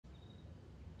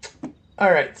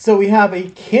All right, so we have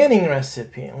a canning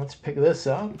recipe. Let's pick this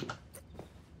up.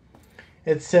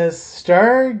 It says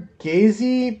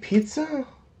Stargazy pizza.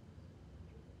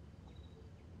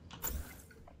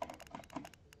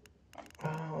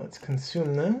 Let's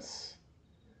consume this.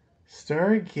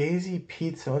 Stargazy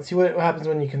pizza. Let's see what happens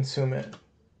when you consume it.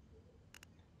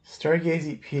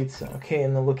 Stargazy pizza. Okay,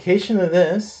 and the location of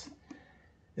this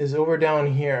is over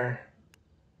down here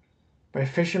by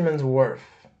Fisherman's Wharf.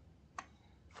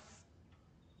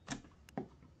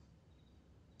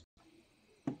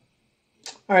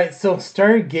 Alright, so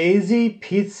Stargazy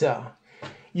pizza.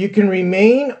 You can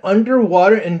remain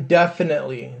underwater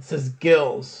indefinitely. It says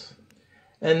gills.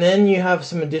 And then you have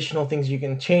some additional things you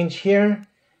can change here.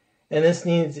 And this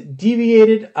needs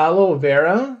deviated aloe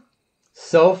vera,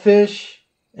 shellfish,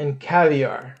 and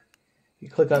caviar. You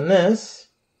click on this.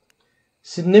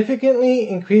 Significantly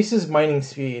increases mining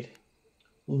speed.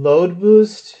 Load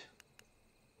boost.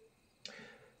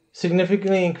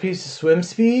 Significantly increases swim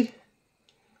speed.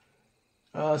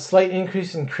 Slight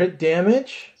increase in crit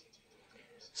damage.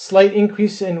 Slight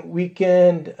increase in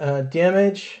weekend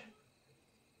damage.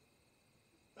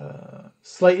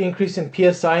 Slight increase in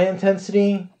PSI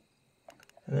intensity.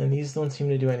 And then these don't seem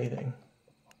to do anything.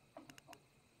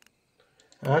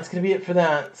 That's going to be it for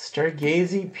that.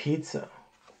 Stargazy pizza.